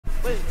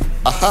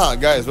Aha,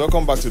 guys,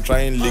 welcome back to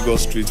trying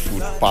Lagos street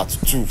food part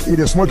 2.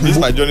 This is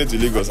my journey to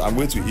Lagos. I'm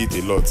going to eat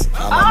a lot, and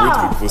I'm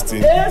going to be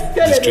posting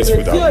the street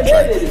food I will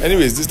try.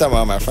 Anyways, this time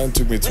around, my friend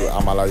took me to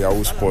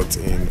Amala spot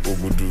in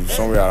Ogudu,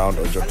 somewhere around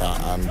Ojota,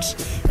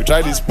 and we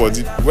tried this spot.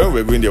 When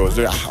we were going there, was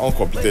very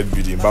uncompleted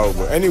video in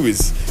Baobo.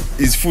 Anyways,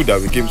 it's food that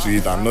we came to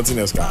eat, and nothing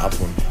else can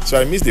happen. So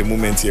I missed the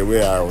moment here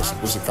where I was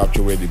supposed to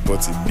capture where they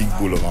bought a big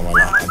bowl of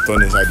Amala and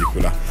turned inside the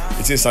cooler.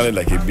 It just sounded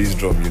like a bass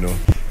drum, you know.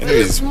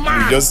 Anyways, we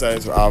just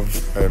decided to have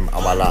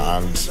Amala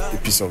and a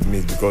piece of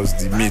meat because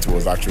the meat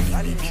was actually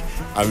big,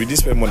 and we did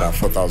spend more than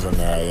 4,000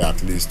 naira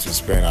at least to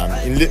spend.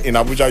 And in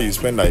Abuja, you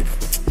spend like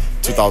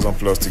 2,000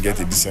 plus to get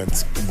a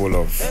decent bowl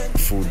of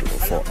food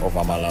of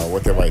Amala or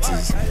whatever it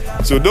is.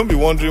 So don't be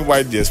wondering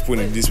why there's spoon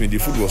in this meat. The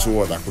food was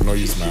so hot I could not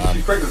use my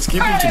hand.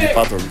 Skipping to the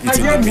part of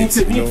eating the meat,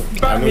 you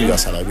know, I know you are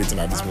salivating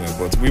at this moment,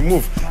 but we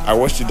move. I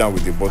washed it down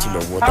with a bottle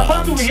of water,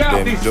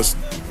 and then just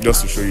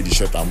to show you the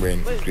shirt I'm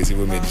wearing, Crazy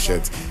made the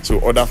shirt. So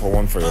order for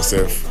one for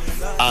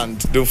yourself, and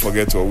don't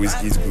forget to always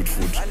eat good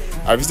food.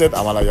 I visited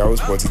Amala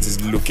spot. It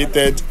is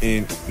located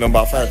in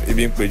number 5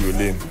 Ibn Pejo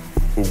Lane,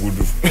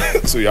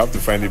 Ogudu. So you have to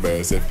find it by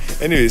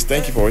yourself. Anyways,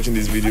 thank you for watching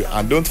this video,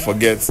 and don't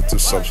forget to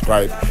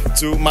subscribe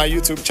to my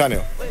YouTube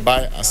channel.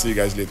 Bye, and see you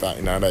guys later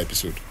in another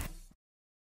episode.